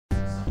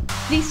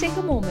Please take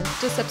a moment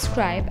to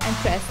subscribe and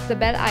press the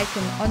bell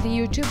icon on the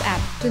YouTube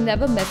app to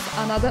never miss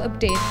another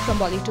update from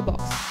Bolly to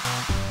Box.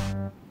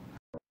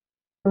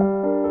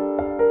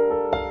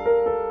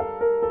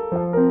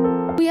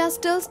 We are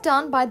still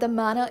stunned by the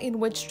manner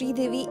in which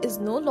Sridevi is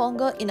no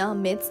longer in our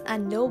midst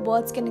and no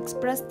words can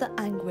express the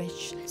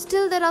anguish.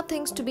 Still, there are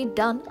things to be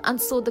done,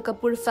 and so the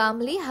Kapoor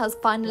family has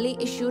finally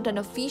issued an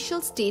official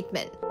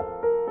statement.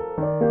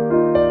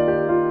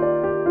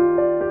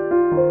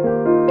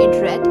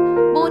 It read,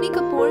 Bonnie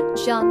Kapoor,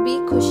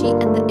 Janvi, Khushi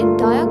and the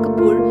entire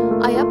Kapoor,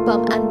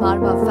 Ayappam and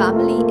Marwa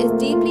family is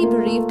deeply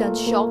bereaved and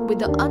shocked with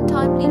the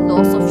untimely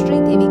loss of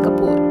Sridevi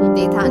Kapoor.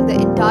 They thank the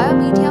entire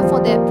media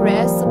for their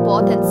prayers,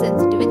 support and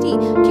sensitivity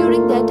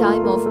during their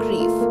time of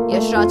grief.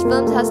 Yash Raj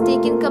Films has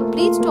taken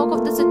complete stock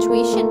of the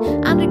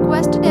situation and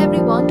requested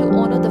everyone to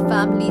honor the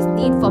family's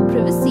need for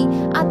privacy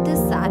at this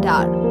sad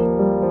hour.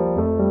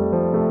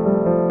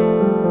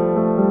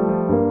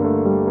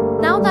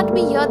 Now that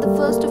we hear the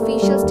first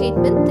official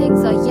statement,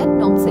 things are yet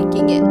not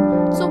sinking in.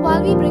 So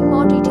while we bring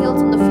more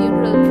details on the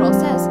funeral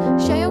process,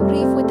 share your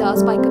grief with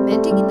us by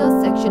commenting in the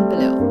section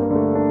below.